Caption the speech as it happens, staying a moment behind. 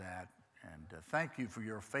thank you for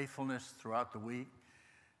your faithfulness throughout the week.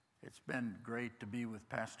 It's been great to be with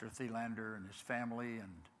Pastor Thielander and his family,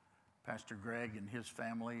 and Pastor Greg and his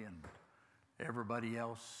family, and everybody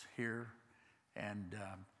else here. And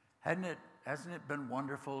hasn't it been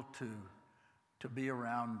wonderful to be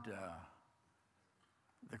around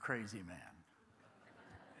the crazy man?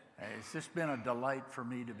 It's just been a delight for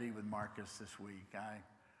me to be with Marcus this week.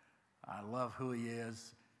 I love who he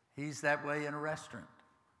is. He's that way in a restaurant.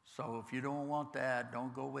 So if you don't want that,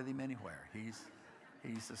 don't go with him anywhere.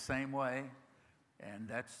 He's the same way, and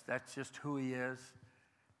that's just who he is.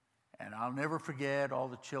 And I'll never forget all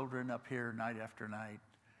the children up here night after night.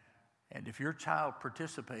 And if your child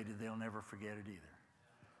participated, they'll never forget it either.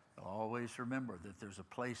 They'll always remember that there's a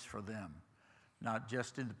place for them, not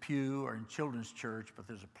just in the pew or in children's church, but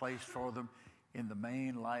there's a place for them in the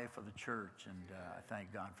main life of the church. And I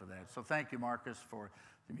thank God for that. So thank you, Marcus, for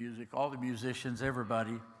the music, all the musicians,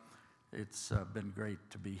 everybody. It's been great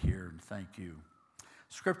to be here, and thank you.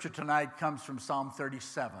 Scripture tonight comes from Psalm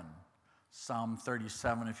 37. Psalm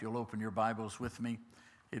 37, if you'll open your Bibles with me.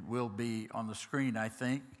 It will be on the screen, I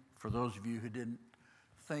think, for those of you who didn't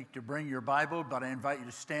think to bring your Bible, but I invite you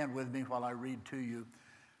to stand with me while I read to you.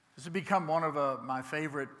 This has become one of my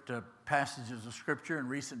favorite passages of Scripture in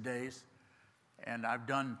recent days, and I've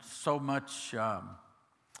done so much,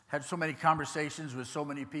 had so many conversations with so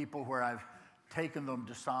many people where I've taken them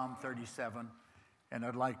to Psalm 37, and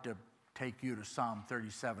I'd like to take you to Psalm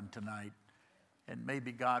 37 tonight, and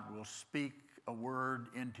maybe God will speak a word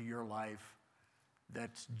into your life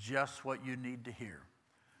that's just what you need to hear.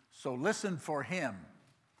 So listen for him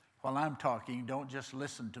while I'm talking. Don't just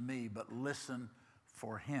listen to me, but listen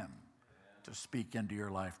for him to speak into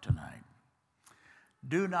your life tonight.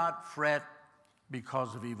 Do not fret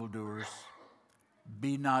because of evildoers.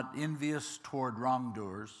 Be not envious toward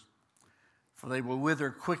wrongdoers, for they will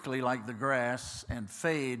wither quickly like the grass and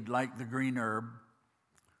fade like the green herb.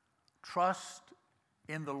 Trust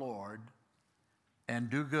in the Lord and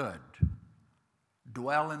do good.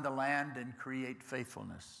 Dwell in the land and create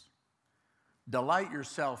faithfulness. Delight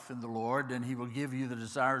yourself in the Lord, and he will give you the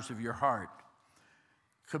desires of your heart.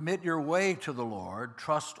 Commit your way to the Lord.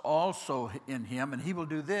 Trust also in him, and he will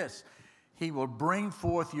do this. He will bring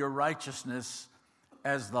forth your righteousness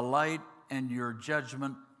as the light and your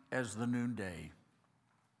judgment as the noonday.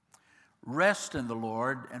 Rest in the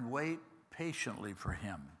Lord and wait patiently for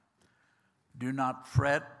him. Do not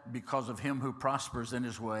fret because of him who prospers in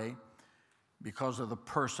his way, because of the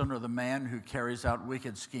person or the man who carries out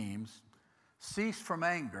wicked schemes. Cease from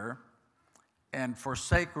anger and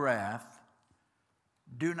forsake wrath.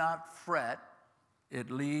 Do not fret,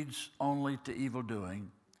 it leads only to evil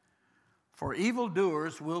doing. For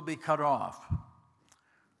evildoers will be cut off.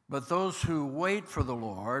 But those who wait for the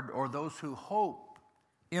Lord, or those who hope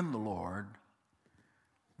in the Lord,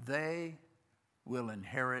 they will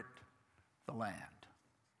inherit the land.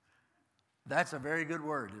 That's a very good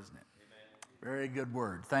word, isn't it? Amen. Very good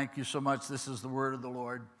word. Thank you so much. This is the word of the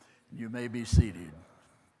Lord. You may be seated.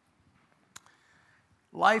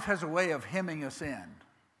 Life has a way of hemming us in.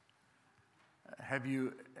 Have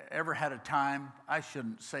you ever had a time, I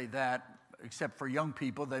shouldn't say that, except for young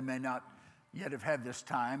people, they may not yet have had this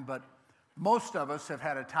time, but most of us have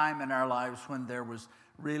had a time in our lives when there was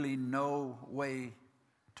really no way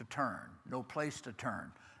to turn, no place to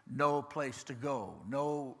turn, no place to go,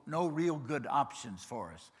 no real good options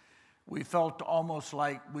for us. We felt almost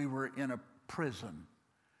like we were in a prison.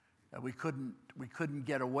 We couldn't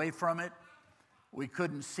get away from it. We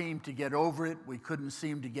couldn't seem to get over it. We couldn't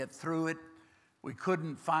seem to get through it. We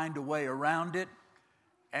couldn't find a way around it.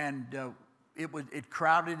 And it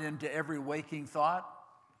crowded into every waking thought,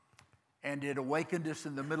 and it awakened us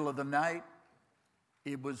in the middle of the night.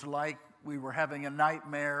 It was like we were having a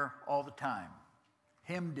nightmare all the time,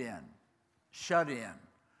 hemmed in, shut in,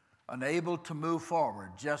 unable to move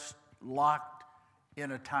forward, just locked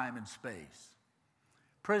in a time and space.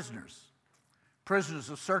 Prisoners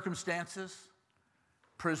of circumstances,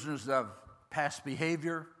 prisoners of past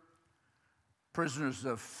behavior, prisoners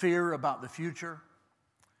of fear about the future,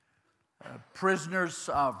 prisoners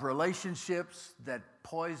of relationships that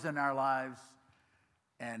poison our lives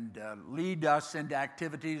and lead us into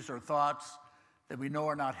activities or thoughts that we know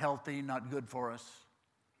are not healthy, not good for us.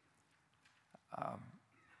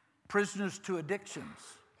 Prisoners to addictions,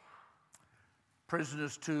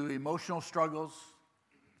 prisoners to emotional struggles.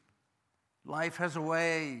 Life has a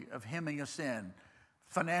way of hemming us in.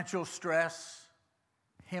 Financial stress,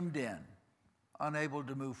 hemmed in, unable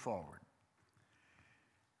to move forward.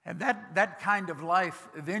 And that kind of life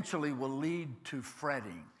eventually will lead to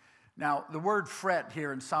fretting. Now, the word fret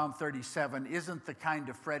here in Psalm 37 isn't the kind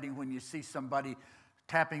of fretting when you see somebody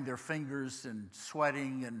tapping their fingers and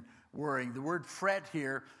sweating and worrying. The word fret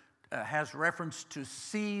here has reference to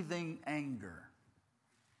seething anger.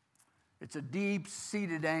 It's a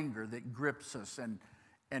deep-seated anger that grips us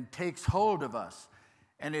and takes hold of us.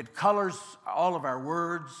 And it colors all of our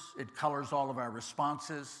words. It colors all of our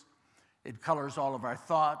responses. It colors all of our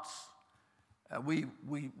thoughts. We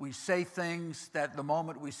say things that the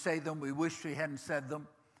moment we say them, we wish we hadn't said them.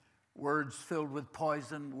 Words filled with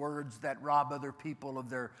poison, words that rob other people of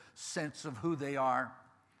their sense of who they are.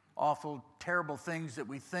 Awful, terrible things that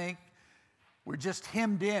we think. We're just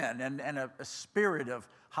hemmed in, and a spirit of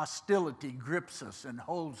hostility grips us and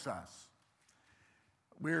holds us.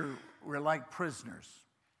 We're like prisoners.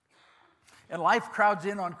 And life crowds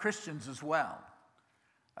in on Christians as well.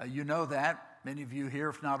 You know that. Many of you here,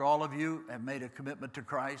 if not all of you, have made a commitment to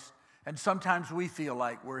Christ. And sometimes we feel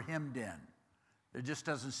like we're hemmed in. There just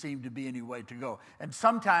doesn't seem to be any way to go. And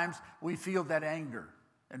sometimes we feel that anger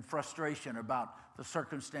and frustration about the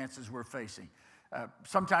circumstances we're facing.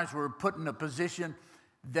 Sometimes we're put in a position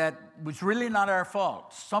that was really not our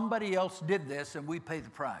fault. Somebody else did this and we pay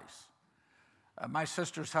the price. My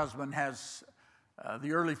sister's husband has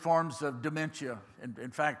the early forms of dementia.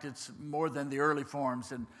 In fact, it's more than the early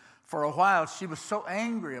forms. And for a while, she was so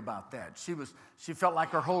angry about that. She felt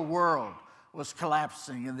like her whole world was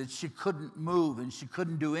collapsing and that she couldn't move and she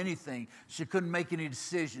couldn't do anything. She couldn't make any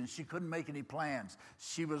decisions. She couldn't make any plans.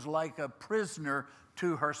 She was like a prisoner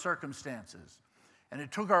to her circumstances. And it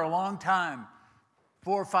took her a long time,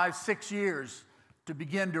 4, 5, 6 years, to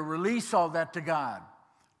begin to release all that to God,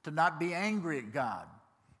 to not be angry at God,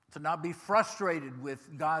 to not be frustrated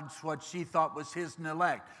with God's what she thought was his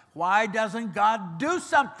neglect. Why doesn't God do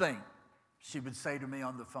something? She would say to me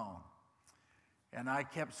on the phone. And I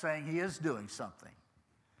kept saying, he is doing something.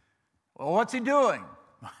 Well, what's he doing?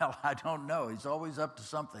 Well, I don't know. He's always up to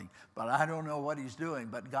something, but I don't know what he's doing.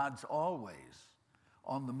 But God's always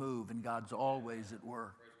on the move, and God's always at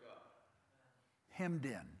work. Hemmed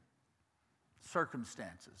in.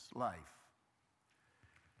 Circumstances, life.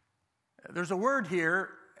 There's a word here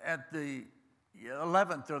at the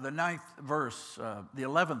 11th or the 9th verse, the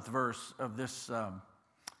 11th verse of this, the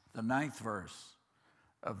 9th verse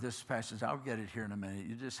of this passage. I'll get it here in a minute.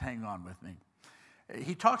 You just hang on with me.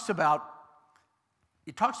 He talks about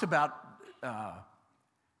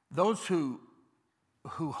those who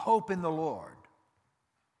hope in the Lord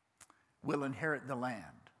will inherit the land.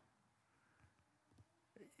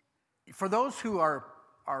 For those who are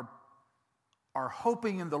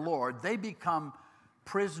hoping in the Lord, they become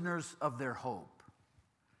prisoners of their hope.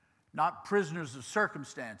 Not prisoners of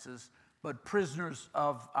circumstances, but prisoners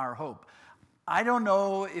of our hope. I don't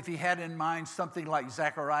know if he had in mind something like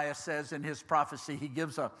Zechariah says in his prophecy. He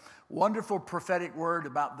gives a wonderful prophetic word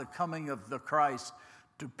about the coming of the Christ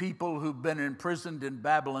to people who've been imprisoned in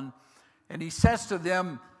Babylon. And he says to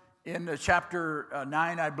them in chapter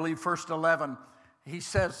 9, I believe, verse 11, he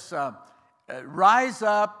says, rise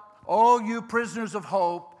up, O you prisoners of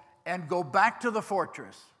hope, and go back to the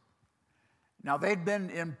fortress. Now, they'd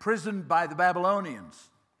been imprisoned by the Babylonians.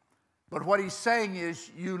 But what he's saying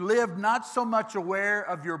is, you lived not so much aware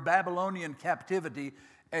of your Babylonian captivity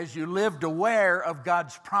as you lived aware of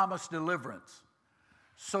God's promised deliverance.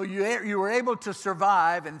 So you were able to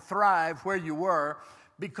survive and thrive where you were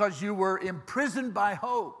because you were imprisoned by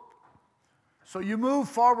hope. So you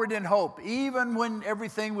moved forward in hope, even when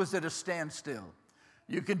everything was at a standstill.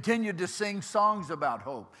 You continued to sing songs about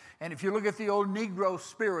hope. And if you look at the old Negro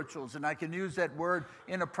spirituals, and I can use that word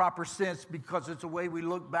in a proper sense because it's a way we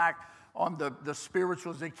look back on the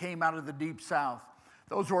spirituals that came out of the Deep South.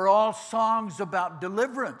 Those were all songs about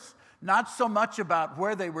deliverance, not so much about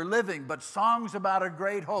where they were living, but songs about a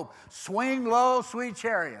great hope. Swing low, sweet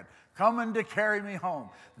chariot, coming to carry me home.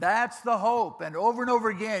 That's the hope. And over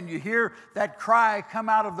again, you hear that cry come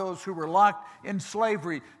out of those who were locked in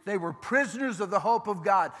slavery. They were prisoners of the hope of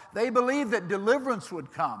God. They believed that deliverance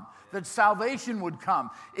would come, that salvation would come,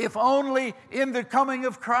 if only in the coming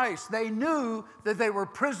of Christ. They knew that they were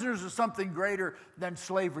prisoners of something greater than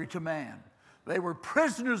slavery to man. They were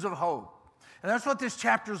prisoners of hope. And that's what this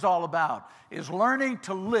chapter is all about, is learning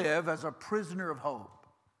to live as a prisoner of hope.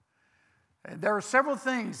 And there are several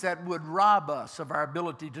things that would rob us of our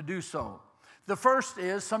ability to do so. The first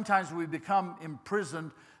is sometimes we become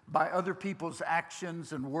imprisoned by other people's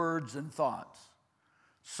actions and words and thoughts.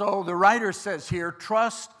 So the writer says here,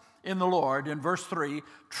 trust in the Lord, in verse 3,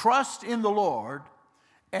 trust in the Lord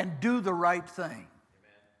and do the right thing. Amen.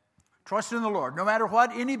 Trust in the Lord. No matter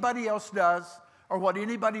what anybody else does or what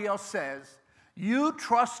anybody else says, You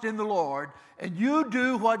trust in the Lord, and you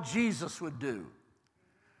do what Jesus would do.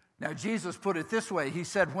 Now, Jesus put it this way. He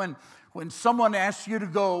said, when someone asks you to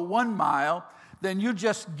go 1 mile, then you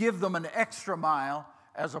just give them an extra mile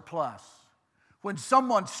as a plus. When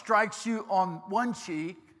someone strikes you on one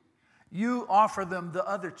cheek, you offer them the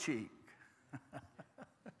other cheek.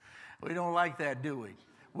 We don't like that, do we?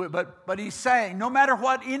 But he's saying, no matter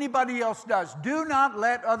what anybody else does, do not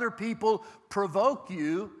let other people provoke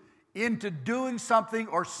you into doing something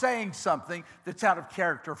or saying something that's out of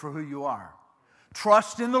character for who you are.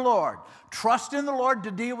 Trust in the Lord. Trust in the Lord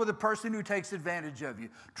to deal with the person who takes advantage of you.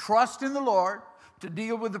 Trust in the Lord to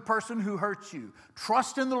deal with the person who hurts you.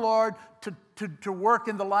 Trust in the Lord to work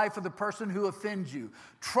in the life of the person who offends you.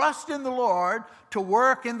 Trust in the Lord to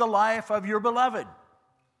work in the life of your beloved,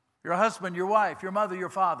 your husband, your wife, your mother, your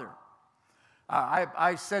father.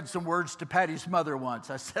 I said some words to Patty's mother once.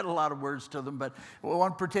 I said a lot of words to them, but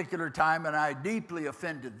one particular time, and I deeply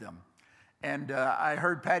offended them. And I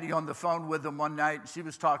heard Patty on the phone with them one night, and she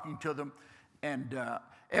was talking to them, and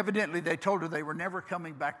evidently they told her they were never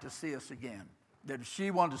coming back to see us again, that if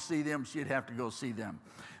she wanted to see them, she'd have to go see them.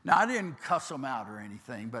 Now, I didn't cuss them out or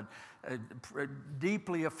anything, but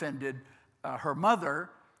deeply offended her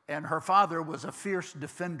mother, and her father was a fierce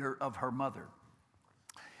defender of her mother.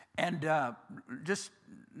 And just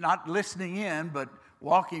not listening in, but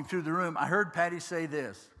walking through the room, I heard Patty say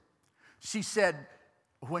this. She said,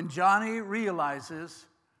 when Johnny realizes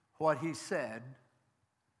what he said,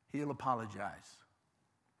 he'll apologize.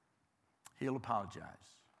 He'll apologize.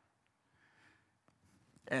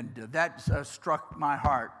 And that struck my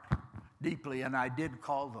heart deeply, and I did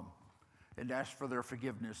call them and asked for their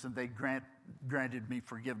forgiveness, and they granted me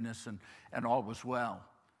forgiveness, and all was well.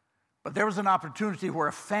 But there was an opportunity where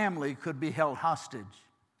a family could be held hostage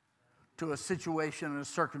to a situation and a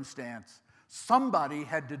circumstance. Somebody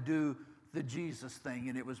had to do the Jesus thing,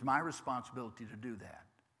 and it was my responsibility to do that.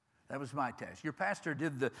 That was my task. Your pastor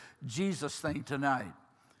did the Jesus thing tonight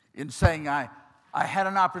in saying, I had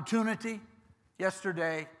an opportunity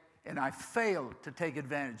yesterday, and I failed to take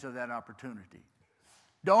advantage of that opportunity.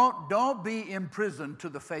 Don't be imprisoned to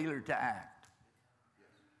the failure to act.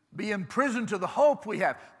 Be imprisoned to the hope we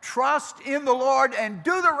have. Trust in the Lord and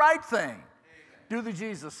do the right thing. Do the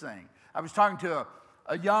Jesus thing. I was talking to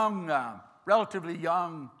a young, relatively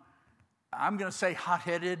young, I'm going to say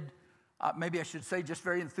hot-headed, maybe I should say just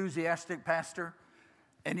very enthusiastic pastor.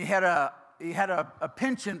 And he had a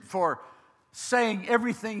penchant for saying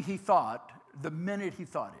everything he thought the minute he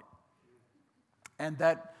thought it. And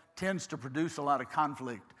that tends to produce a lot of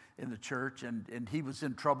conflict in the church. And he was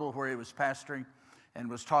in trouble where he was pastoring and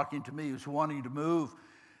was talking to me. He was wanting to move.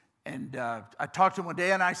 And I talked to him one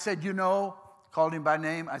day, and I said, called him by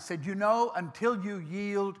name. I said, until you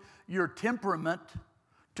yield your temperament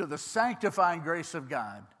to the sanctifying grace of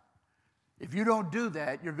God, if you don't do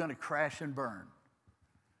that, you're going to crash and burn.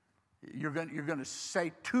 You're going to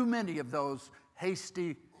say too many of those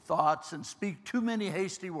hasty thoughts and speak too many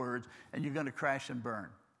hasty words, and you're going to crash and burn.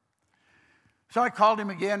 So I called him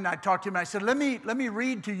again, and I talked to him, and I said, let me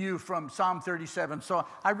read to you from Psalm 37. So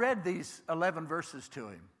I read these 11 verses to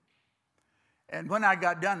him. And when I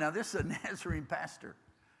got done, now this is a Nazarene pastor,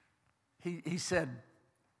 he said,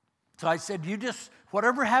 so I said,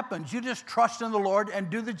 whatever happens, you just trust in the Lord and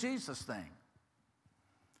do the Jesus thing.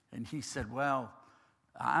 And he said, well,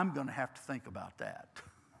 I'm going to have to think about that.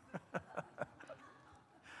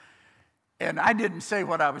 And I didn't say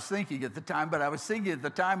what I was thinking at the time, but I was thinking at the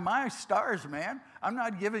time, my stars, man, I'm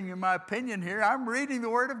not giving you my opinion here. I'm reading the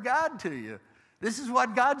Word of God to you. This is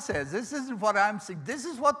what God says. This isn't what I'm saying. This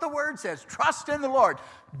is what the Word says. Trust in the Lord.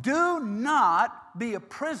 Do not be a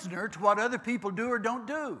prisoner to what other people do or don't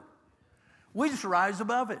do. We just rise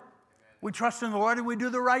above it. We trust in the Lord and we do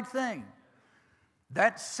the right thing.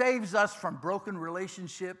 That saves us from broken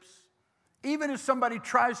relationships. Even if somebody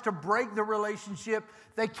tries to break the relationship,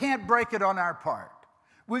 they can't break it on our part.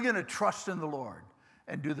 We're going to trust in the Lord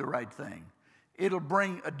and do the right thing. It'll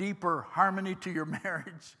bring a deeper harmony to your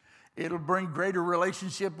marriage. It'll bring greater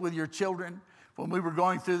relationship with your children. When we were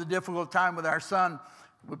going through the difficult time with our son,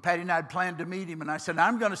 Patty and I had planned to meet him, and I said,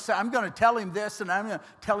 I'm going to tell him this, and I'm going to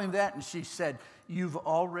tell him that. And she said, you've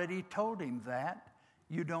already told him that.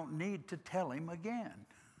 You don't need to tell him again.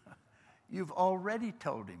 You've already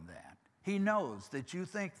told him that. He knows that you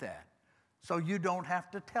think that, so you don't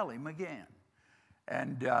have to tell him again.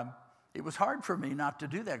 And it was hard for me not to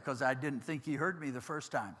do that because I didn't think he heard me the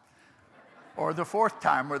first time or the fourth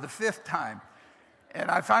time or the fifth time.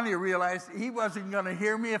 And I finally realized he wasn't going to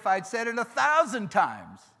hear me if I'd said it 1,000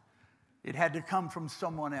 times. It had to come from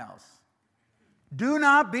someone else. Do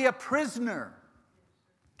not be a prisoner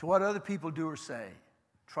to what other people do or say.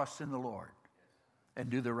 Trust in the Lord and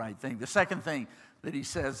do the right thing. The second thing that he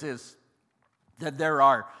says is that there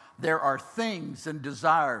are things and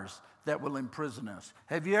desires that will imprison us.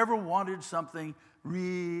 Have you ever wanted something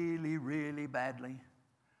really, really badly?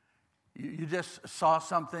 You just saw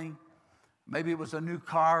something. Maybe it was a new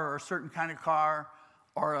car or a certain kind of car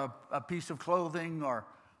or a piece of clothing or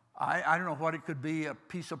I don't know what it could be, a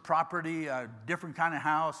piece of property, a different kind of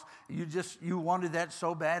house. You wanted that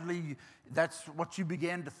so badly. That's what you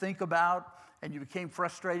began to think about, and you became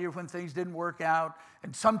frustrated when things didn't work out.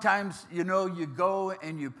 And sometimes, you go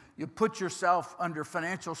and you put yourself under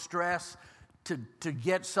financial stress to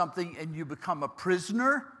get something, and you become a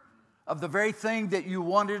prisoner of the very thing that you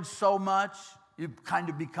wanted so much. You kind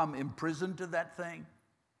of become imprisoned to that thing.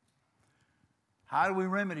 How do we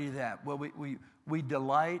remedy that? Well, we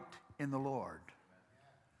delight in the Lord.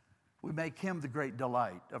 We make Him the great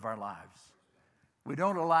delight of our lives. We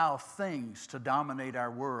don't allow things to dominate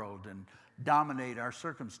our world and dominate our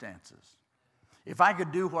circumstances. If I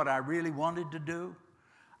could do what I really wanted to do,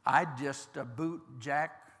 I'd just boot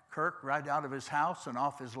Jack Kirk right out of his house and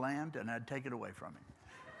off his land, and I'd take it away from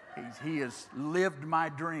him. He has lived my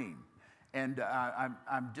dream. And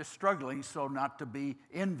I'm just struggling so not to be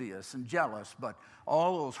envious and jealous. But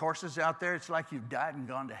all those horses out there, it's like you've died and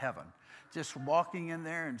gone to heaven. Just walking in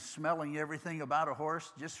there and smelling everything about a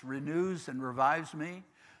horse just renews and revives me.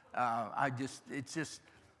 I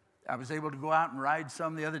was able to go out and ride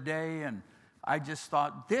some the other day, and I just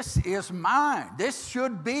thought, this is mine. This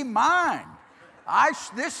should be mine. I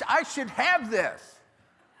should have this.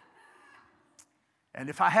 And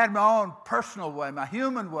if I had my own personal way, my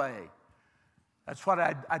human way, that's what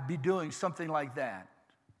I'd be doing, something like that.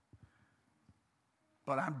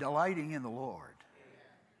 But I'm delighting in the Lord.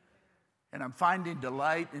 And I'm finding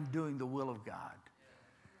delight in doing the will of God.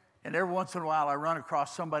 And every once in a while I run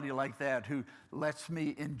across somebody like that who lets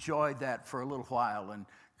me enjoy that for a little while and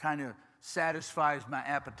kind of satisfies my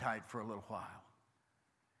appetite for a little while.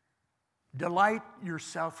 Delight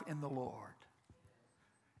yourself in the Lord,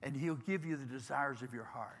 and He'll give you the desires of your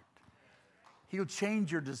heart. He'll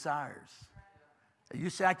change your desires. You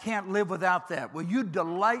say, I can't live without that. Well, you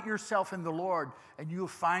delight yourself in the Lord, and you'll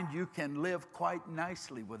find you can live quite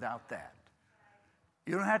nicely without that.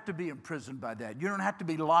 You don't have to be imprisoned by that. You don't have to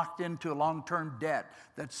be locked into a long-term debt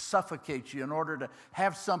that suffocates you in order to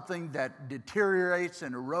have something that deteriorates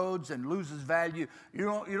and erodes and loses value. You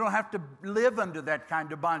don't have to live under that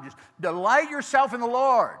kind of bondage. Delight yourself in the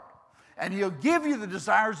Lord, and He'll give you the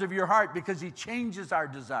desires of your heart because He changes our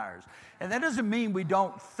desires. And that doesn't mean we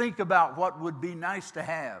don't think about what would be nice to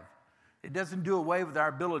have. It doesn't do away with our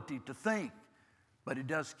ability to think, but it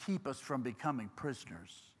does keep us from becoming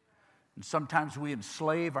prisoners. And sometimes we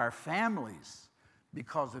enslave our families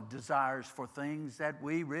because of desires for things that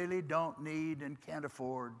we really don't need and can't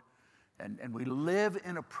afford. And we live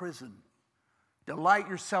in a prison. Delight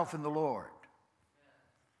yourself in the Lord,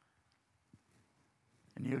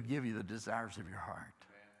 and He'll give you the desires of your heart.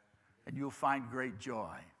 And you'll find great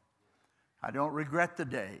joy. I don't regret the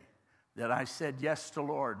day that I said yes to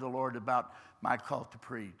the Lord about my call to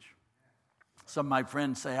preach. Some of my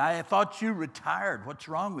friends say, I thought you retired. What's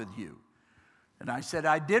wrong with you? And I said,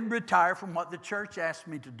 I did retire from what the church asked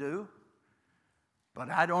me to do, but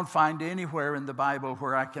I don't find anywhere in the Bible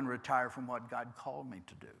where I can retire from what God called me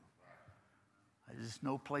to do. There's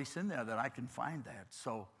no place in there that I can find that.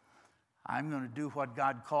 So I'm going to do what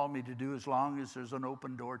God called me to do as long as there's an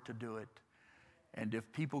open door to do it. And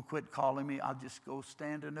if people quit calling me, I'll just go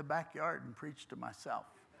stand in the backyard and preach to myself.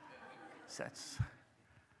 That's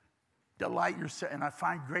delight yourself. And I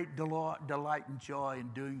find great delight and joy in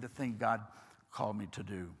doing the thing God called me to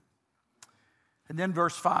do. And then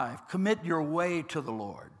verse 5, commit your way to the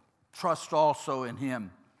Lord. Trust also in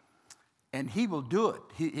Him, and He will do it.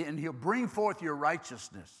 He'll bring forth your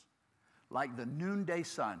righteousness like the noonday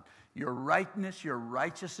sun. Your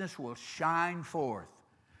righteousness will shine forth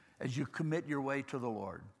as you commit your way to the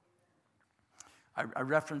Lord. I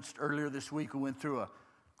referenced earlier this week, we went through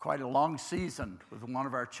quite a long season with one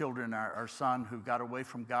of our children, our son, who got away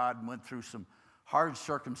from God and went through some hard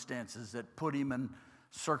circumstances that put him in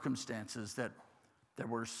circumstances that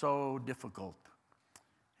were so difficult.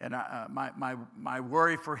 And my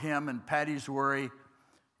worry for him and Patty's worry,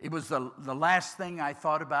 it was the last thing I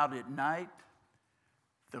thought about at night,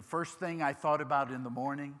 the first thing I thought about in the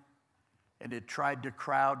morning, and it tried to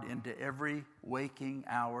crowd into every waking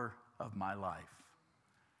hour of my life.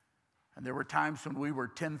 And there were times when we were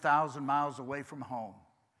 10,000 miles away from home,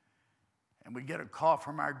 and we'd get a call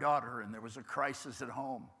from our daughter, and there was a crisis at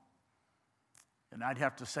home. And I'd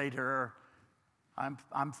have to say to her,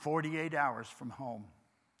 I'm 48 hours from home.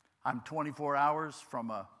 I'm 24 hours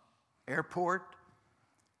from an airport,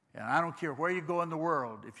 and I don't care where you go in the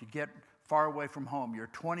world. If you get far away from home, you're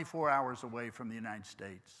 24 hours away from the United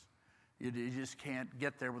States. You just can't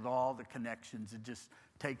get there with all the connections. It just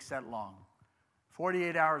takes that long.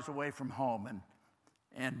 48 hours away from home,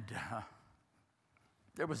 and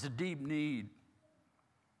there was a deep need.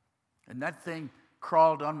 And that thing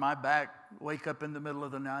crawled on my back, wake up in the middle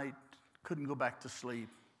of the night, couldn't go back to sleep.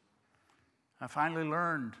 I finally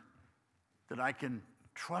learned that I can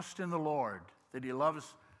trust in the Lord, that He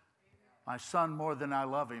loves my son more than I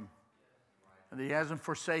love him, and that He hasn't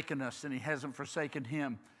forsaken us and He hasn't forsaken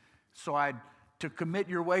him. So to commit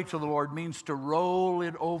your way to the Lord means to roll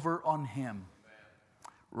it over on Him.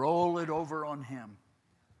 Roll it over on Him.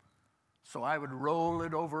 So I would roll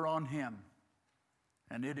it over on Him,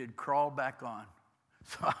 and it'd crawl back on.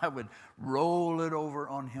 So I would roll it over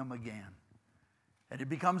on Him again. And it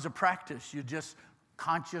becomes a practice. You just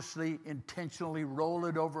consciously, intentionally roll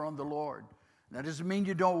it over on the Lord. That doesn't mean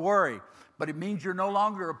you don't worry, but it means you're no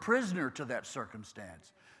longer a prisoner to that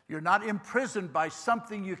circumstance. You're not imprisoned by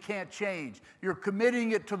something you can't change. You're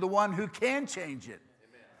committing it to the one who can change it.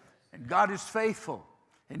 Amen. And God is faithful,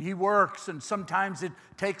 and He works, and sometimes it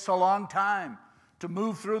takes a long time to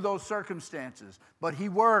move through those circumstances. But He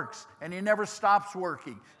works, and He never stops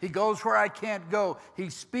working. He goes where I can't go. He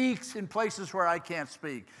speaks in places where I can't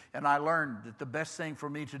speak. And I learned that the best thing for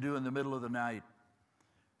me to do in the middle of the night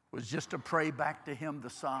was just to pray back to Him the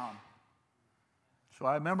psalm. So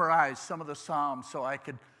I memorized some of the psalms so I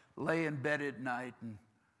could lay in bed at night and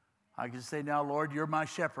I could say, now, Lord, You're my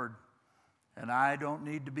shepherd, and I don't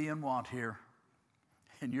need to be in want here.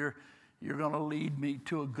 And You're going to lead me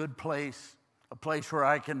to a good place, a place where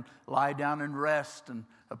I can lie down and rest, and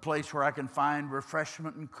a place where I can find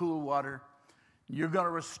refreshment and cool water. You're going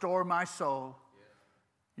to restore my soul.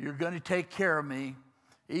 You're going to take care of me.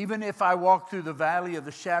 Even if I walk through the valley of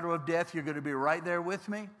the shadow of death, You're going to be right there with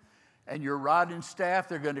me. And Your rod and staff,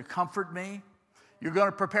 they're going to comfort me. You're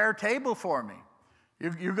going to prepare a table for me.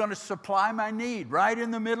 You're going to supply my need right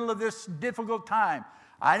in the middle of this difficult time.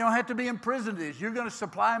 I don't have to be imprisoned to this. You're going to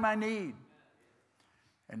supply my need.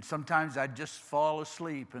 And sometimes I just fall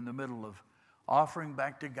asleep in the middle of offering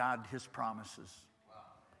back to God His promises. Wow.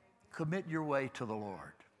 Commit your way to the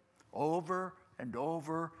Lord over and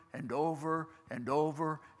over and over and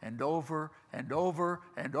over and over and over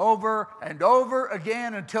and over and over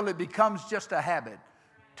again until it becomes just a habit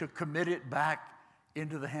to commit it back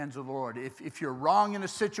into the hands of the Lord. If you're wrong in a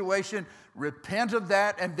situation, repent of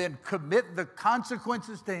that and then commit the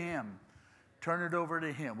consequences to Him. Turn it over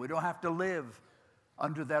to Him. We don't have to live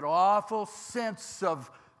under that awful sense of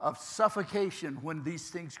suffocation when these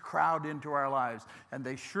things crowd into our lives. And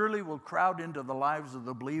they surely will crowd into the lives of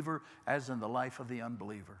the believer as in the life of the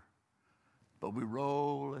unbeliever. But we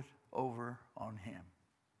roll it over on Him.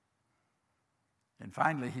 And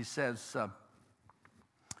finally, he says,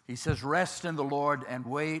 rest in the Lord and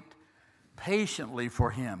wait patiently for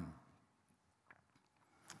Him.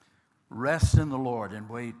 Rest in the Lord and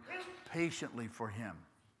wait patiently for Him.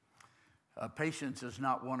 Patience is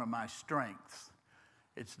not one of my strengths.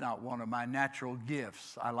 It's not one of my natural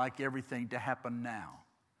gifts. I like everything to happen now.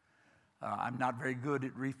 I'm not very good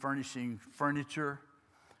at refurnishing furniture.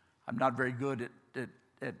 I'm not very good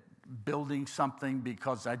at building something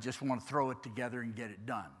because I just want to throw it together and get it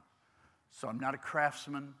done. So I'm not a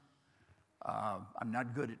craftsman. I'm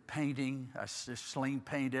not good at painting. I just sling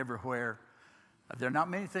paint everywhere. There are not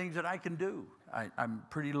many things that I can do. I'm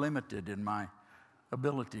pretty limited in my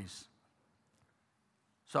abilities.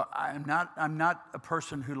 So I'm not a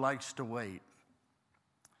person who likes to wait.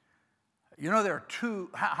 You know, there are two,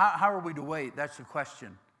 how are we to wait? That's the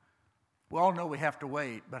question. We all know we have to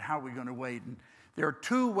wait, but how are we going to wait? And there are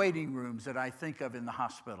two waiting rooms that I think of in the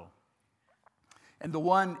hospital. And the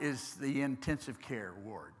one is the intensive care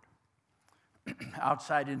ward.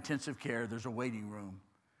 Outside intensive care, there's a waiting room.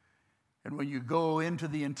 And when you go into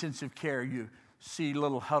the intensive care, you see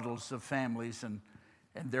little huddles of families, and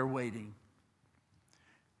they're waiting.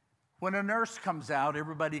 When a nurse comes out,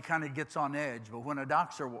 everybody kind of gets on edge. But when a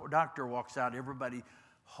doctor walks out, everybody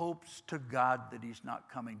hopes to God that he's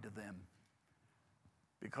not coming to them.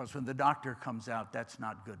 Because when the doctor comes out, that's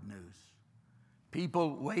not good news.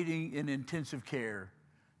 People waiting in intensive care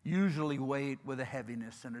usually wait with a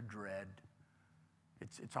heaviness and a dread.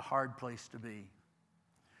 It's a hard place to be.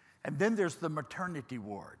 And then there's the maternity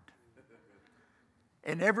ward.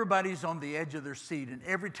 And everybody's on the edge of their seat. And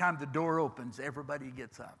every time the door opens, everybody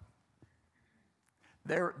gets up.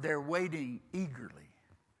 They're waiting eagerly.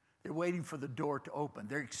 They're waiting for the door to open.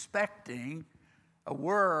 They're expecting a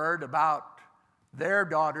word about their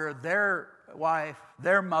daughter, their wife,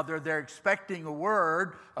 their mother. They're expecting a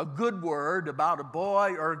word, a good word about a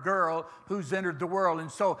boy or a girl who's entered the world.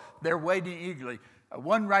 And so they're waiting eagerly.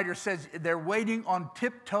 One writer says they're waiting on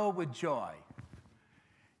tiptoe with joy.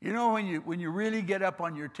 You know, when you really get up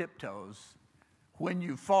on your tiptoes, when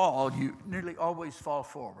you fall, you nearly always fall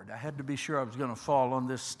forward. I had to be sure I was going to fall on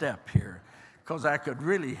this step here, because I could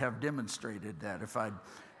really have demonstrated that if I'd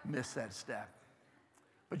missed that step.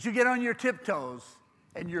 But you get on your tiptoes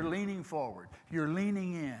and you're leaning forward. You're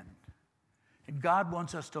leaning in. And God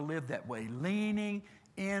wants us to live that way, leaning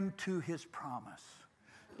into His promise,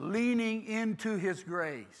 leaning into His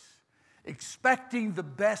grace, expecting the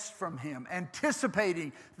best from Him,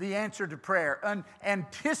 anticipating the answer to prayer,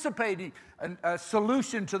 anticipating a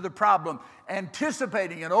solution to the problem,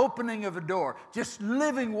 anticipating an opening of a door, just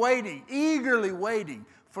living, waiting, eagerly waiting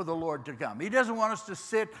for the Lord to come. He doesn't want us to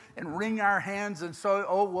sit and wring our hands and say,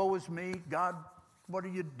 oh, woe is me, God, what are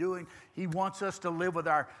you doing? He wants us to live with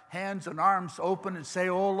our hands and arms open and say,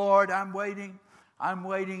 oh, Lord, I'm waiting. I'm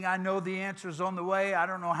waiting. I know the answer's on the way. I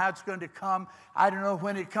don't know how it's going to come. I don't know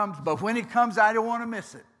when it comes. But when it comes, I don't want to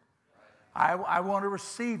miss it. I want to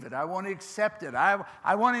receive it. I want to accept it.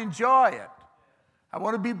 I want to enjoy it. I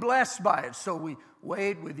want to be blessed by it. So we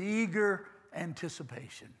wait with eager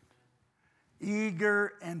anticipation.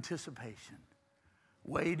 Eager anticipation.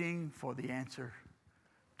 Waiting for the answer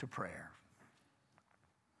to prayer.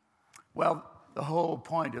 Well, the whole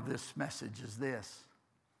point of this message is this.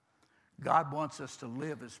 God wants us to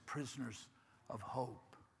live as prisoners of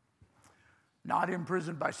hope. Not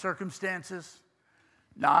imprisoned by circumstances,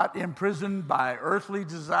 not imprisoned by earthly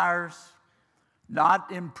desires,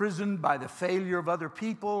 not imprisoned by the failure of other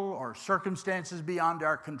people or circumstances beyond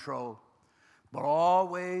our control, but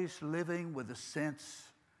always living with a sense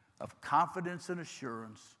of confidence and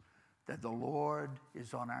assurance that the Lord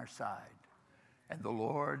is on our side and the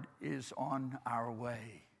Lord is on our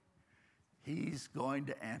way. He's going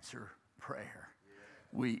to answer prayer.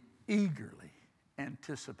 We eagerly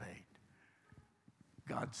anticipate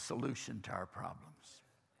God's solution to our problems.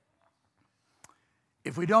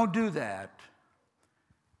 If we don't do that,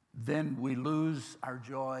 then we lose our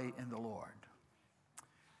joy in the Lord.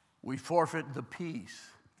 We forfeit the peace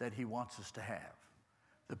that He wants us to have,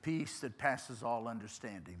 the peace that passes all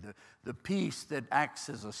understanding, the peace that acts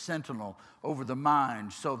as a sentinel over the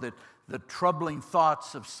mind so that the troubling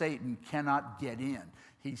thoughts of Satan cannot get in.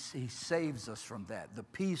 He saves us from that. The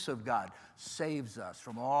peace of God saves us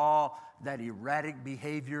from all that erratic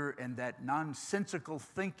behavior and that nonsensical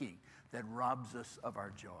thinking that robs us of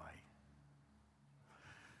our joy.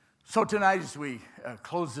 So tonight as we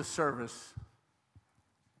close this service,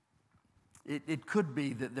 it could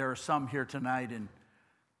be that there are some here tonight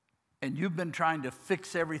and you've been trying to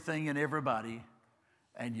fix everything and everybody,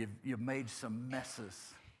 and you've made some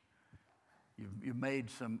messes. You've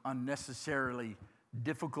made some unnecessarily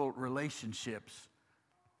difficult relationships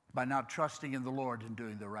by not trusting in the Lord and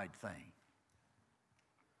doing the right thing.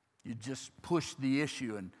 You just pushed the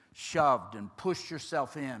issue and shoved and pushed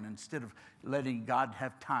yourself in instead of letting God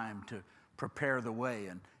have time to prepare the way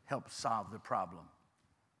and help solve the problem.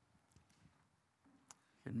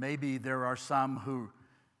 And maybe there are some who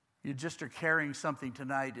you just are carrying something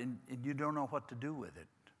tonight and you don't know what to do with it.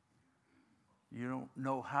 You don't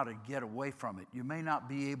know how to get away from it. You may not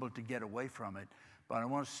be able to get away from it, but I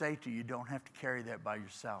want to say to you, you don't have to carry that by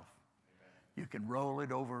yourself. Amen. You can roll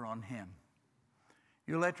it over on Him.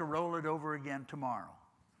 You'll have to roll it over again tomorrow,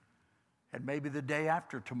 and maybe the day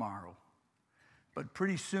after tomorrow. But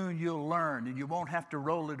pretty soon you'll learn, and you won't have to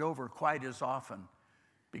roll it over quite as often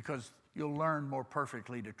because you'll learn more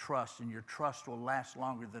perfectly to trust, and your trust will last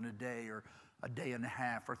longer than a day or a day and a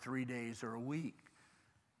half or 3 days or a week.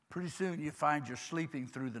 Pretty soon you find you're sleeping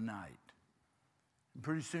through the night. And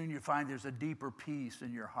pretty soon you find there's a deeper peace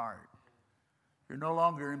in your heart. You're no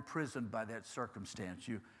longer imprisoned by that circumstance.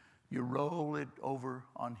 You roll it over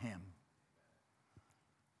on Him.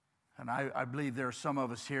 And I believe there are some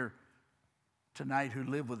of us here tonight who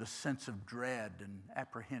live with a sense of dread and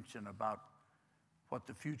apprehension about what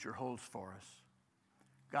the future holds for us.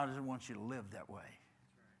 God doesn't want you to live that way.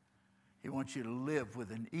 He wants you to live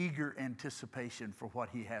with an eager anticipation for what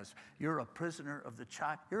He has. You're a prisoner of the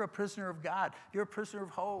child. You're a prisoner of God. You're a prisoner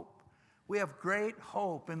of hope. We have great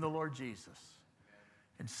hope in the Lord Jesus.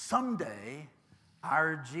 And someday,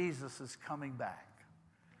 our Jesus is coming back.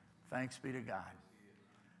 Thanks be to God.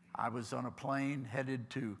 I was on a plane headed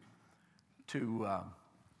to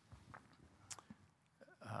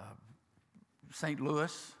St.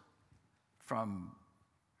 Louis from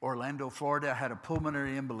Orlando, Florida. I had a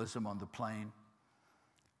pulmonary embolism on the plane.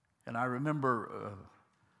 And I remember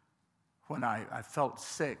when I felt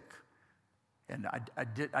sick. And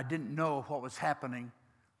I didn't know what was happening,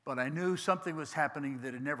 but I knew something was happening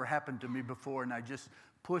that had never happened to me before, and I just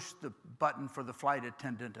pushed the button for the flight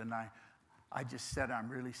attendant, and I just said, I'm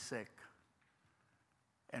really sick.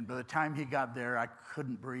 And by the time he got there, I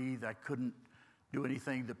couldn't breathe. I couldn't do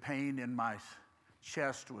anything. The pain in my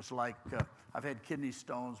chest was like, I've had kidney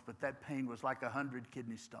stones, but that pain was like 100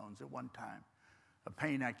 kidney stones at one time. A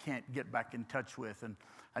pain I can't get back in touch with. And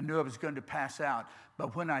I knew I was going to pass out.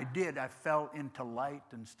 But when I did, I fell into light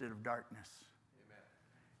instead of darkness. Amen.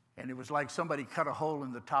 And it was like somebody cut a hole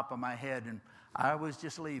in the top of my head, and I was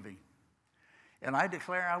just leaving. And I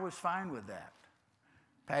declare I was fine with that.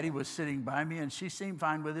 Patty was sitting by me, and she seemed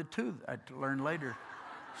fine with it too. I learned later.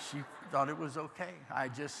 She thought it was okay.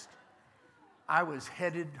 I was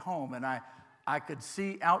headed home, and I could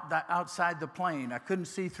see outside the plane. I couldn't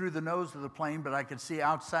see through the nose of the plane, but I could see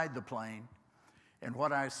outside the plane. And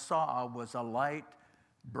what I saw was a light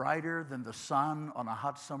brighter than the sun on a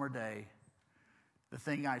hot summer day. The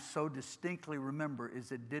thing I so distinctly remember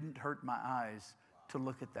is it didn't hurt my eyes to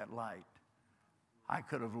look at that light. I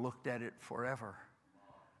could have looked at it forever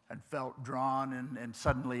and felt drawn, and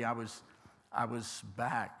suddenly I was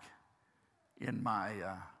back in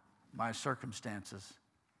my circumstances.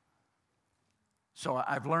 So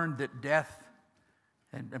I've learned that death,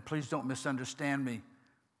 and please don't misunderstand me,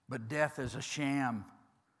 but death is a sham.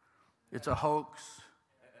 It's a hoax.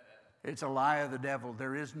 It's a lie of the devil.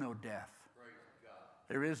 There is no death.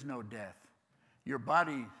 There is no death. Your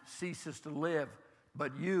body ceases to live,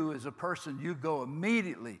 but you as a person, you go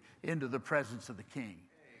immediately into the presence of the King.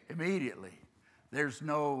 Immediately. There's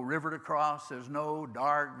no river to cross. There's no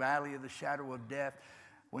dark valley of the shadow of death.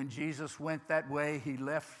 When Jesus went that way, he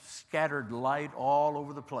left scattered light all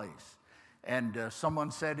over the place. And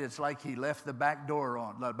someone said it's like he left the back door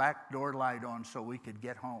light on so we could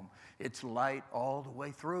get home. It's light all the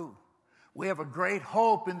way through. We have a great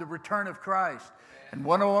hope in the return of Christ. And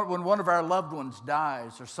when one of our loved ones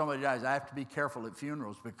dies or somebody dies, I have to be careful at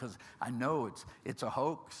funerals because I know it's a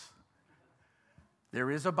hoax. There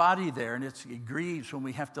is a body there, and it grieves when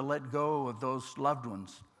we have to let go of those loved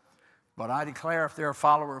ones. But I declare if they're a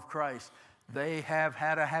follower of Christ, they have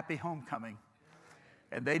had a happy homecoming.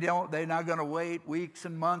 And they're not going to wait weeks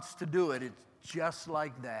and months to do it. It's just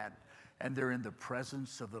like that. And they're in the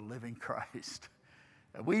presence of the living Christ.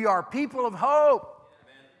 We are people of hope.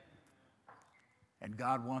 And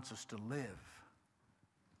God wants us to live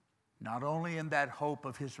not only in that hope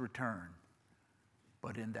of his return,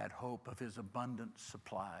 but in that hope of his abundant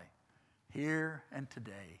supply here and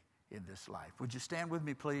today in this life. Would you stand with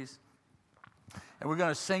me, please? And we're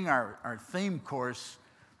going to sing our theme chorus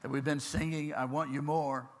that we've been singing, I Want You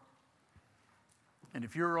More. And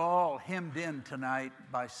if you're all hemmed in tonight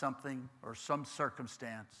by something or some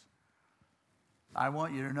circumstance, I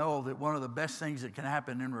want you to know that one of the best things that can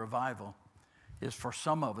happen in revival is for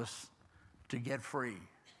some of us to get free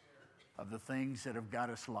of the things that have got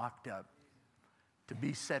us locked up, to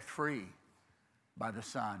be set free by the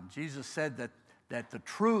Son. Jesus said that the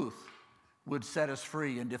truth would set us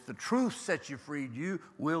free, and if the truth sets you free, you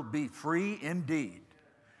will be free indeed.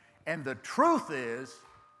 And the truth is,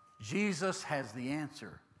 Jesus has the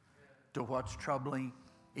answer to what's troubling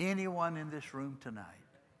anyone in this room tonight.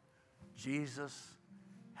 Jesus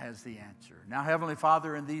has the answer. Now, Heavenly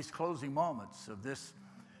Father, in these closing moments of this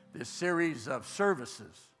series of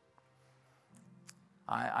services,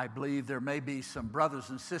 I believe there may be some brothers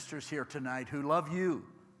and sisters here tonight who love you,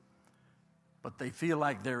 but they feel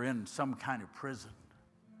like they're in some kind of prison.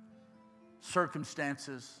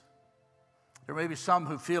 Circumstances. There may be some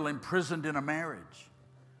who feel imprisoned in a marriage.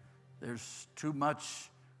 There's too much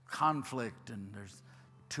conflict and there's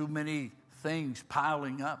too many things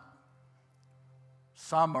piling up.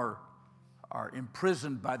 Some are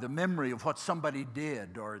imprisoned by the memory of what somebody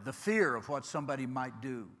did or the fear of what somebody might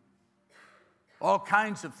do. All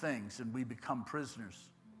kinds of things, and we become prisoners.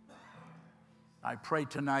 I pray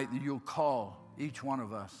tonight that you'll call each one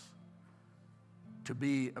of us to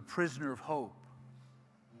be a prisoner of hope.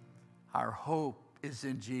 Our hope is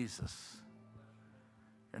in Jesus.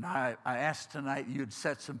 And I ask tonight you'd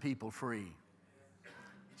set some people free.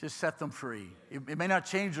 Just set them free. It may not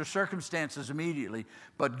change their circumstances immediately,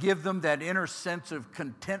 but give them that inner sense of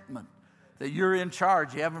contentment that you're in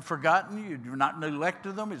charge. You haven't forgotten. You're not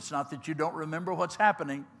neglected them. It's not that you don't remember what's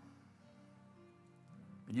happening.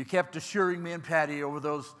 And you kept assuring me and Patty over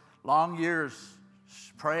those long years,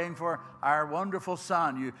 praying for our wonderful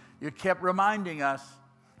son. You kept reminding us,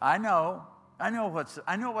 I know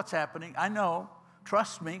what's happening. I know.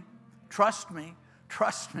 Trust me.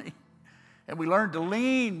 And we learned to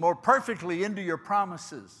lean more perfectly into your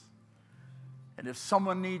promises. And if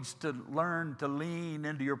someone needs to learn to lean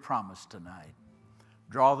into your promise tonight,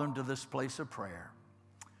 draw them to this place of prayer.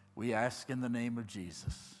 We ask in the name of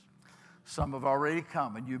Jesus. Some have already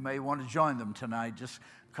come, and you may want to join them tonight. Just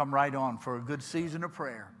come right on for a good season of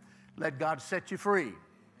prayer. Let God set you free.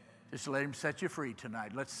 Just let him set you free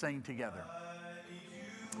tonight. Let's sing together.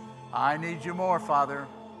 I need you more, Father.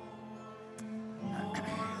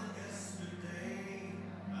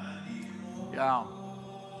 Yeah.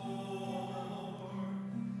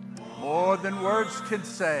 More than words can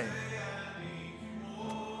say.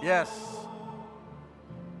 Yes.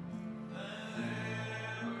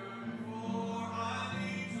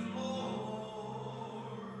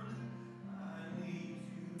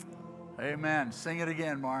 Amen. Sing it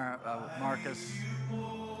again, Marcus.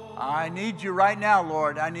 I need you right now,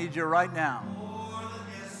 Lord. I need you right now.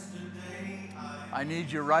 I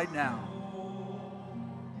need you right now.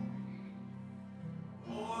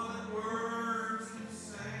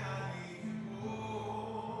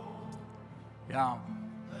 Yeah.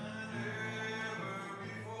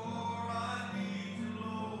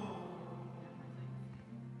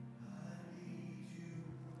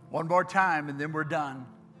 One more time and then we're done.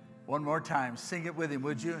 One more time. Sing it with him,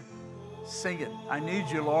 would you? Sing it. I need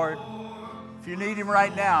you, Lord. If you need him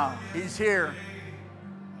right now, he's here.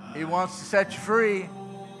 He wants to set you free.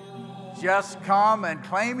 Just come and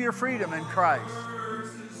claim your freedom in Christ.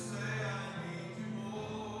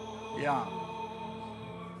 Yeah.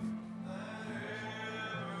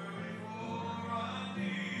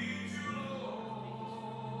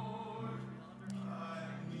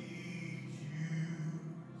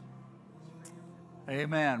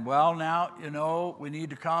 Amen. Well, now, we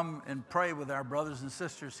need to come and pray with our brothers and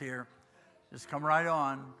sisters here. Just come right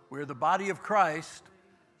on. We're the body of Christ.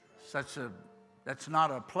 That's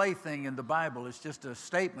not a plaything in the Bible. It's just a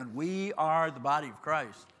statement. We are the body of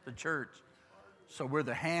Christ, the church. So we're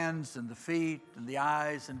the hands and the feet and the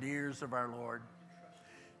eyes and ears of our Lord.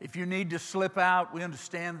 If you need to slip out, we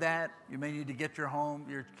understand that. You may need to get your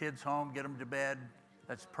kids home, get them to bed.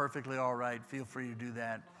 That's perfectly all right. Feel free to do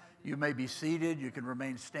that. You may be seated. You can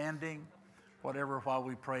remain standing, whatever, while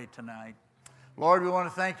we pray tonight. Lord, we want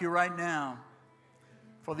to thank you right now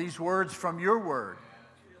for these words from your word.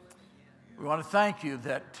 We want to thank you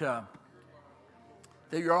that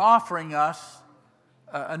you're offering us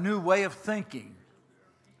a new way of thinking,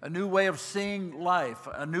 a new way of seeing life,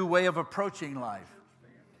 a new way of approaching life.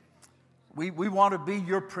 We want to be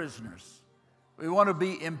your prisoners. We want to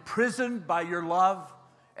be imprisoned by your love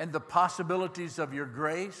and the possibilities of your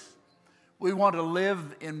grace. We want to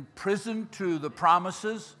live in prison to the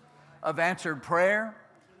promises of answered prayer,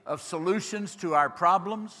 of solutions to our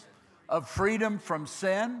problems, of freedom from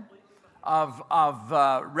sin, of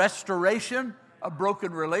restoration of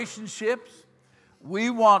broken relationships. We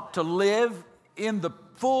want to live in the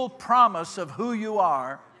full promise of who you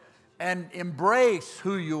are and embrace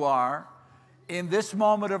who you are in this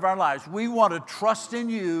moment of our lives. We want to trust in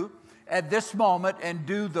you at this moment and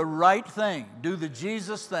do the right thing, do the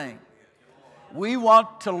Jesus thing. We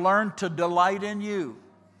want to learn to delight in you.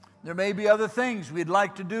 There may be other things we'd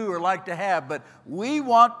like to do or like to have, but we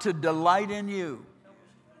want to delight in you.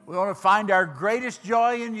 We want to find our greatest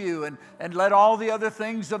joy in you and let all the other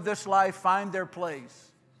things of this life find their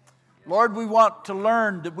place. Lord, we want to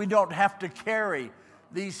learn that we don't have to carry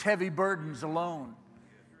these heavy burdens alone.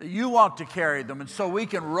 That you want to carry them, and so we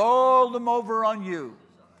can roll them over on you.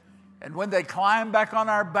 And when they climb back on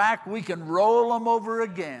our back, we can roll them over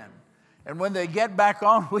again. And when they get back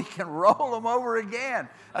on, we can roll them over again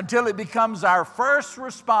until it becomes our first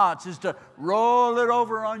response is to roll it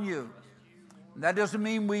over on you. And that doesn't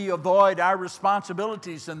mean we avoid our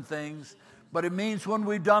responsibilities and things, but it means when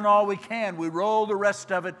we've done all we can, we roll the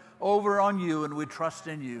rest of it over on you and we trust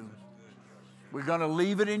in you. We're going to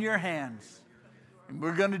leave it in your hands. And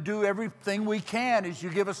we're going to do everything we can as you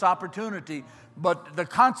give us opportunity, but the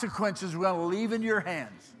consequences we're going to leave in your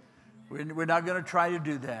hands. We're not going to try to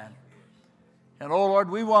do that. And oh Lord,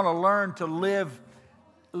 we want to learn to live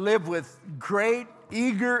with great,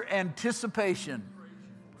 eager anticipation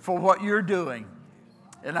for what you're doing.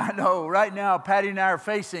 And I know right now, Patty and I are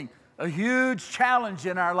facing a huge challenge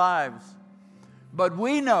in our lives. But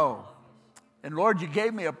we know, and Lord, you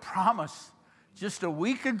gave me a promise just a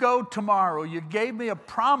week ago tomorrow. You gave me a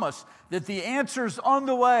promise that the answer's on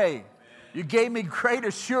the way. You gave me great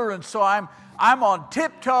assurance, so I'm on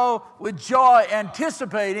tiptoe with joy,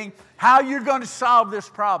 anticipating how you're going to solve this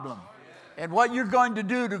problem and what you're going to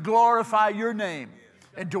do to glorify your name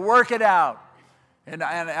and to work it out. And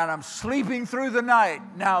I'm sleeping through the night.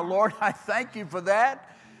 Now, Lord, I thank you for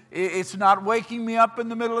that. It's not waking me up in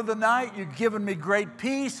the middle of the night. You've given me great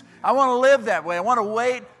peace. I want to live that way. I want to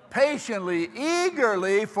wait patiently,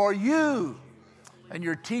 eagerly for you. And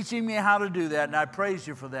you're teaching me how to do that, and I praise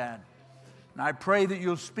you for that. And I pray that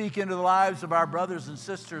you'll speak into the lives of our brothers and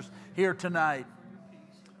sisters here tonight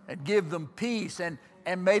and give them peace. And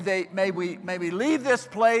may we leave this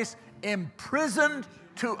place imprisoned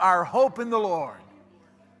to our hope in the Lord.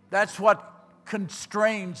 That's what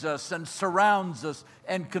constrains us and surrounds us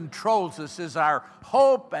and controls us, is our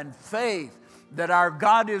hope and faith that our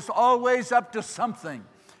God is always up to something,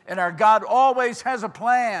 and our God always has a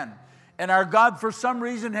plan, and our God for some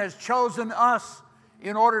reason has chosen us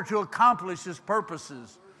in order to accomplish His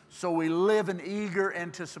purposes. So we live in eager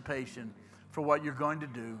anticipation for what you're going to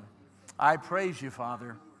do. I praise you,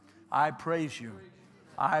 Father. I praise you.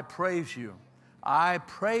 I praise you. I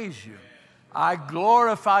praise you. I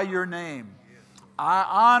glorify your name. I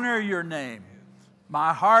honor your name.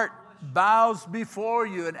 My heart bows before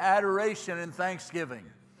you in adoration and thanksgiving.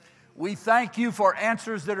 We thank you for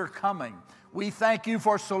answers that are coming. We thank you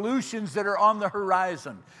for solutions that are on the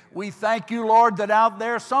horizon. We thank you, Lord, that out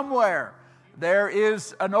there somewhere there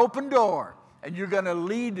is an open door, and you're going to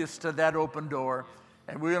lead us to that open door,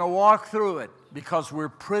 and we're going to walk through it because we're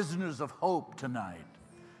prisoners of hope tonight.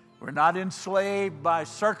 We're not enslaved by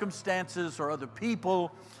circumstances or other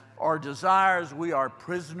people or desires. We are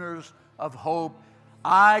prisoners of hope.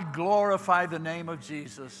 I glorify the name of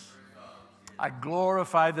Jesus. I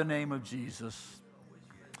glorify the name of Jesus.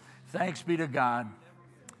 Thanks be to God.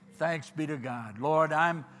 Thanks be to God. Lord,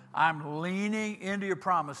 I'm leaning into your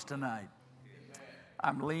promise tonight.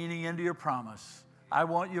 I'm leaning into your promise. I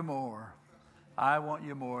want you more. I want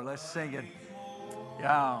you more. Let's sing it.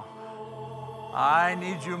 Yeah. I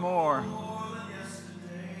need you more.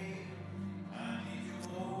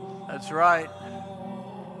 That's right.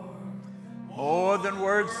 More than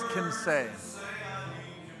words can say.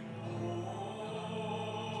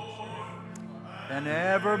 Than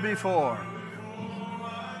ever before.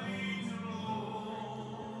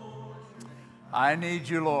 I need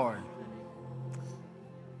you, Lord.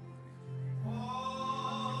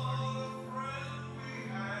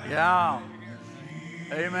 Yeah.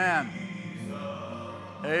 Amen.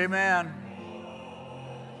 Amen.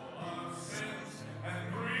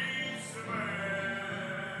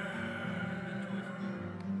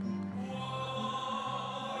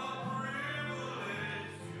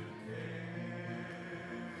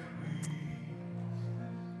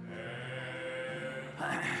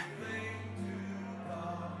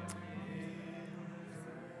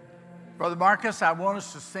 Brother Marcus, I want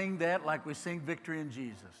us to sing that like we sing Victory in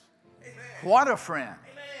Jesus. Amen. What a friend.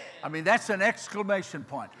 Amen. I mean, that's an exclamation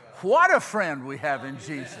point. What a friend we have in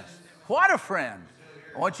Jesus. What a friend.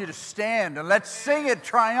 I want you to stand and let's sing it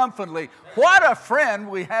triumphantly. What a friend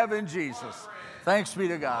we have in Jesus. Thanks be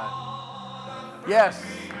to God. Yes.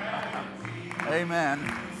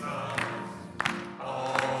 Amen.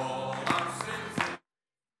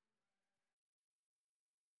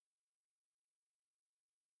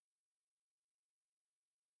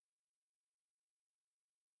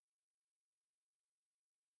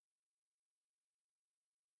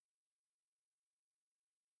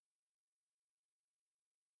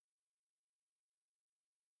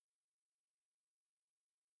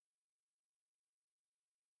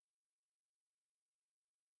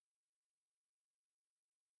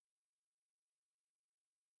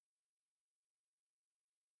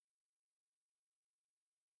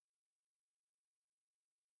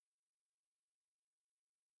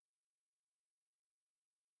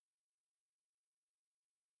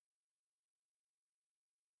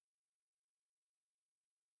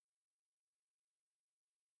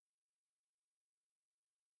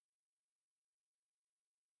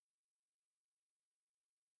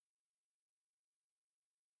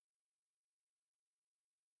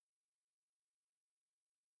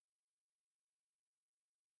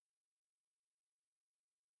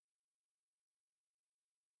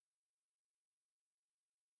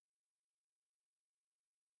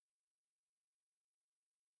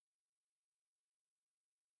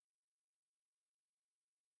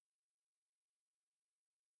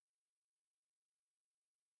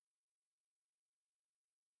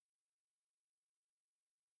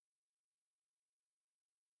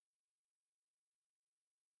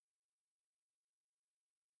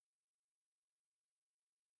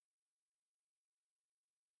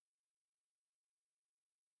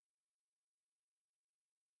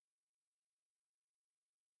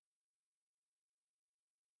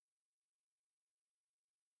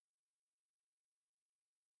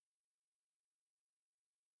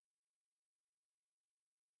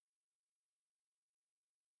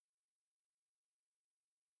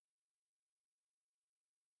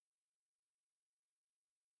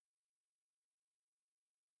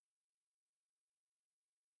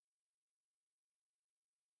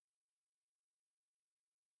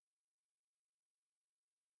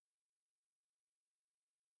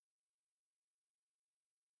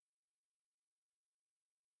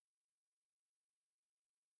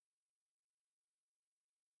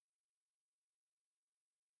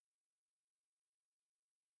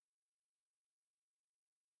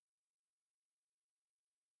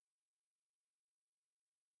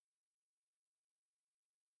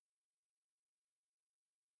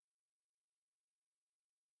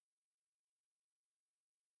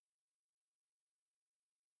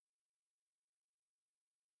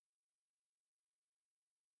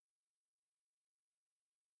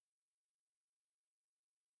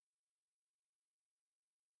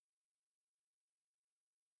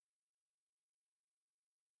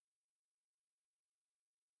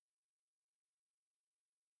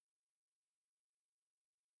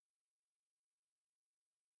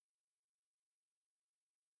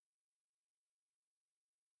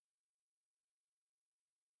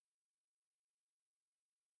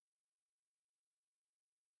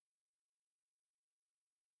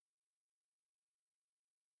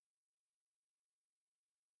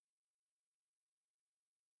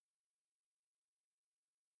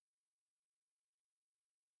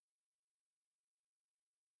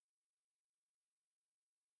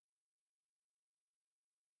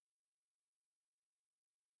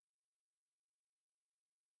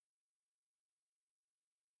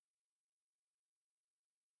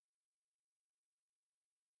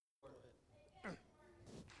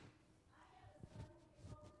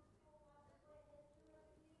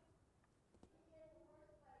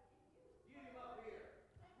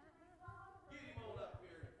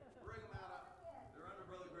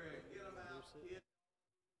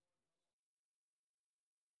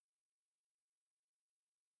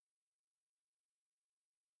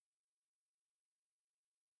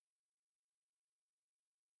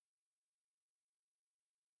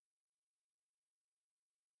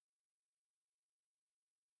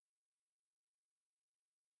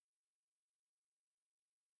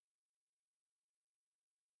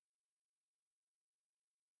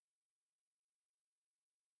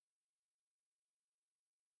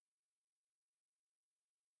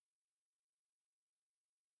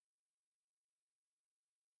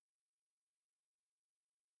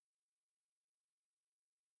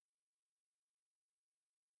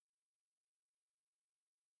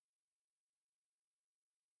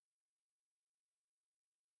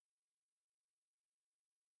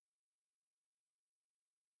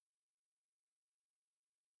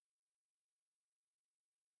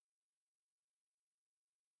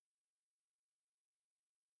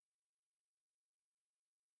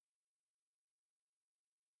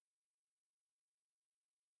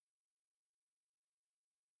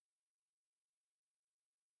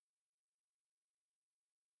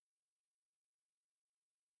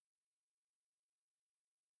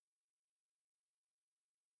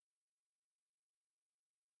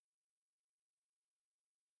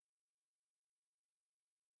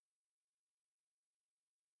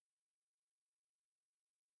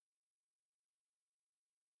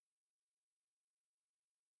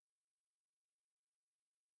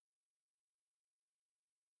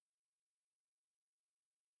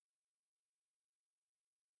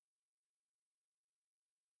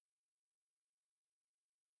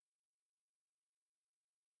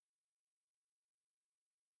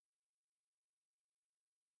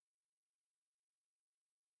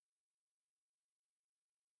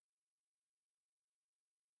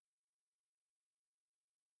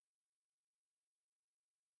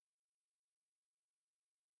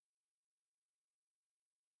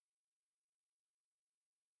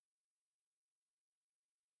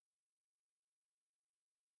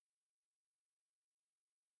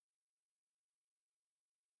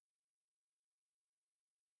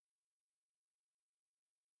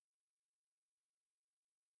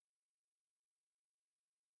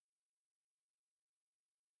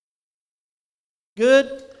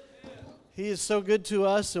 Good. He is so good to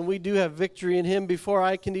us, and we do have victory in him. Before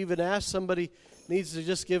I can even ask, somebody needs to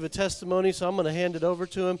just give a testimony, so I'm going to hand it over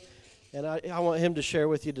to him, and I want him to share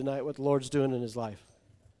with you tonight what the Lord's doing in his life.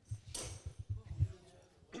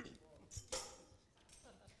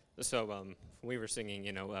 So we were singing,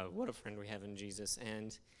 what a friend we have in Jesus,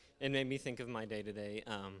 and it made me think of my day-to-day.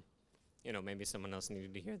 Maybe someone else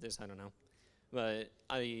needed to hear this, I don't know. But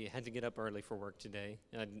I had to get up early for work today.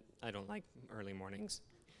 I don't like early mornings.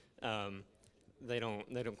 They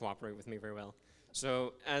don't cooperate with me very well.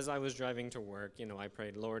 So as I was driving to work, I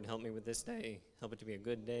prayed, Lord, help me with this day. Help it to be a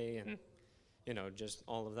good day, and just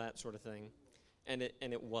all of that sort of thing. And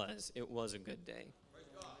it was a good day.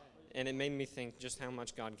 And it made me think just how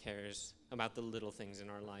much God cares about the little things in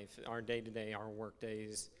our life, our day-to-day, our work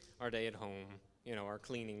days, our day at home, our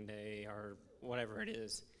cleaning day, our whatever it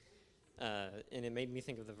is. And it made me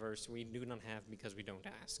think of the verse, we do not have because we don't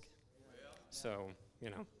ask. So,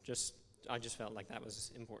 I just felt like that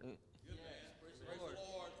was important. Praise the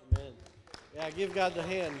Lord. Amen. Yeah, give God the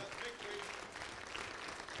hand.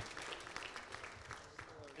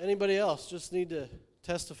 Anybody else just need to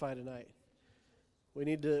testify tonight? We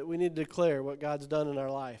need to declare what God's done in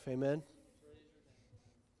our life. Amen.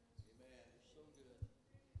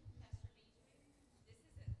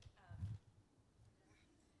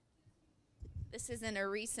 This isn't a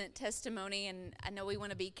recent testimony, and I know we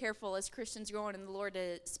want to be careful as Christians growing in the Lord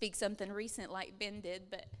to speak something recent like Ben did,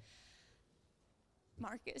 but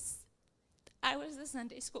Marcus, I was the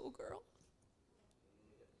Sunday school girl.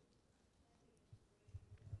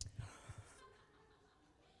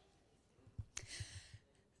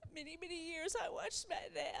 Many, many years I watched my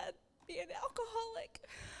dad be an alcoholic,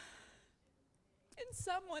 and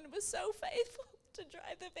someone was so faithful to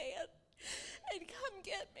drive the van and come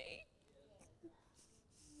get me.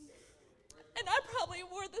 And I probably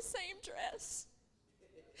wore the same dress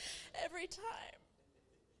every time.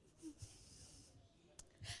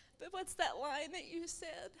 But what's that line that you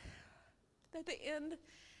said? At the end,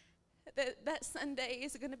 that Sunday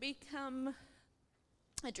is going to become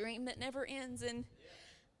a dream that never ends. And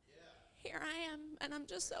here I am, and I'm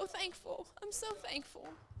just so thankful. I'm so thankful.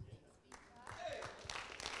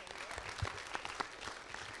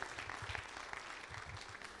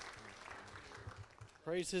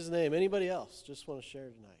 Praise his name. Anybody else just want to share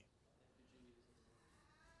tonight?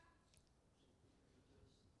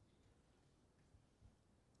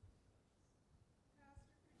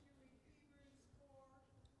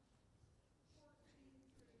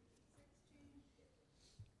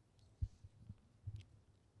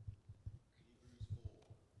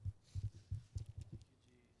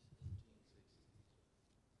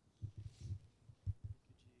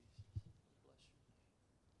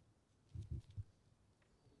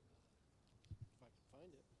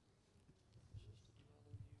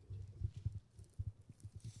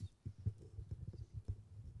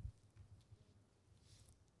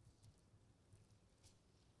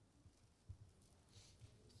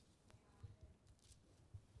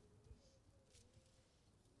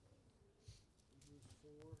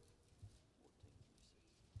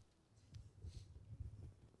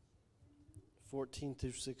 14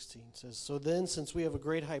 through 16 says, "So then, since we have a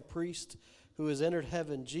great high priest who has entered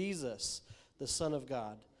heaven, Jesus, the Son of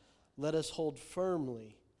God, let us hold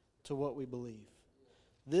firmly to what we believe.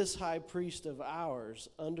 This high priest of ours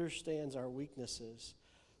understands our weaknesses,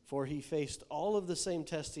 for he faced all of the same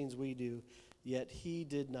testings we do, yet he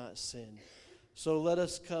did not sin. So let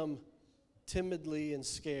us come timidly and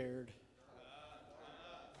scared."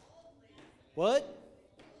 What?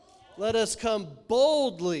 Let us come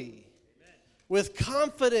boldly with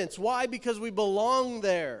confidence. Why? Because we belong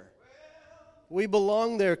there. We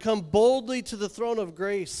belong there. Come boldly to the throne of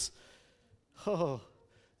grace. Oh,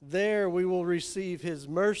 there we will receive his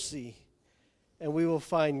mercy, and we will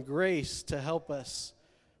find grace to help us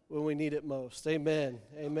when we need it most. Amen.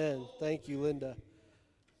 Amen. Thank you, Linda.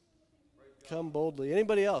 Come boldly.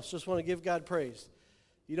 Anybody else just want to give God praise?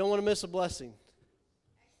 You don't want to miss a blessing.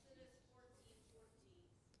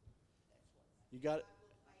 You got it?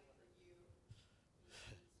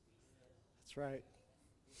 That's right.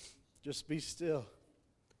 Just be still.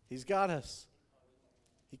 He's got us.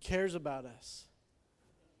 He cares about us.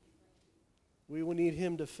 We will need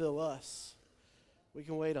him to fill us. We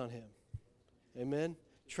can wait on him. Amen.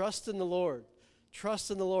 Trust in the Lord. Trust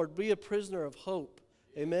in the Lord. Be a prisoner of hope.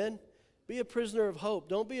 Amen. Be a prisoner of hope.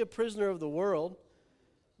 Don't be a prisoner of the world.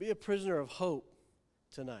 Be a prisoner of hope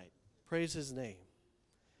tonight. Praise his name.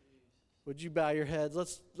 Would you bow your heads?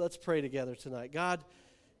 Let's pray together tonight. God,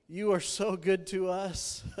 you are so good to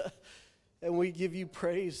us, and we give you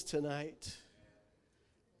praise tonight.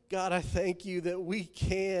 God, I thank you that we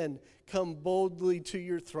can come boldly to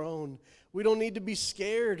your throne. We don't need to be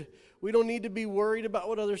scared. We don't need to be worried about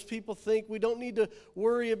what other people think. We don't need to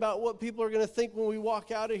worry about what people are going to think when we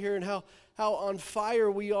walk out of here and how on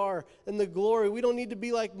fire we are and the glory. We don't need to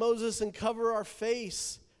be like Moses and cover our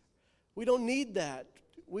face. We don't need that.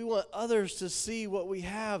 We want others to see what we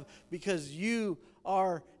have because you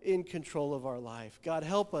are in control of our life. God,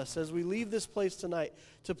 help us as we leave this place tonight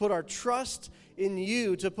to put our trust in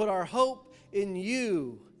you, to put our hope in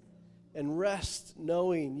you, and rest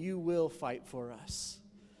knowing you will fight for us.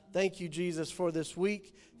 Thank you, Jesus, for this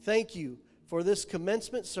week. Thank you for this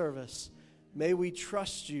commencement service. May we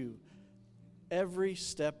trust you every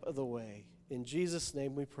step of the way. In Jesus'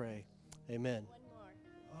 name we pray. Amen. One more.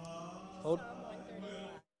 Hold. Psalm 135.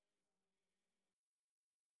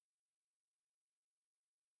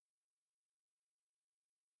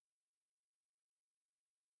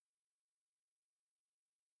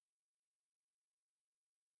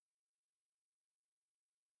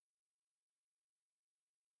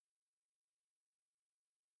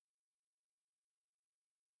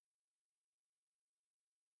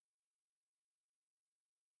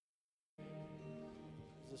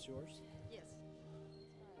 Is this yours? Yes.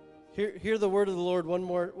 Hear the word of the Lord one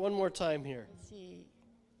more time here. Let's see.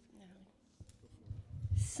 No.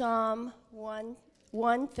 Psalm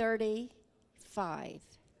 135.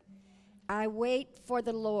 I wait for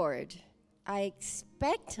the Lord. I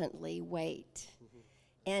expectantly wait.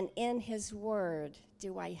 And in his word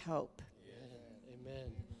do I hope.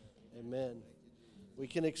 Amen. Amen. We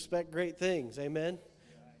can expect great things. Amen.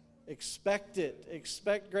 Expect it.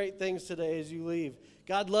 Expect great things today as you leave.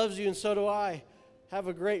 God loves you, and so do I. Have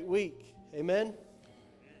a great week. Amen.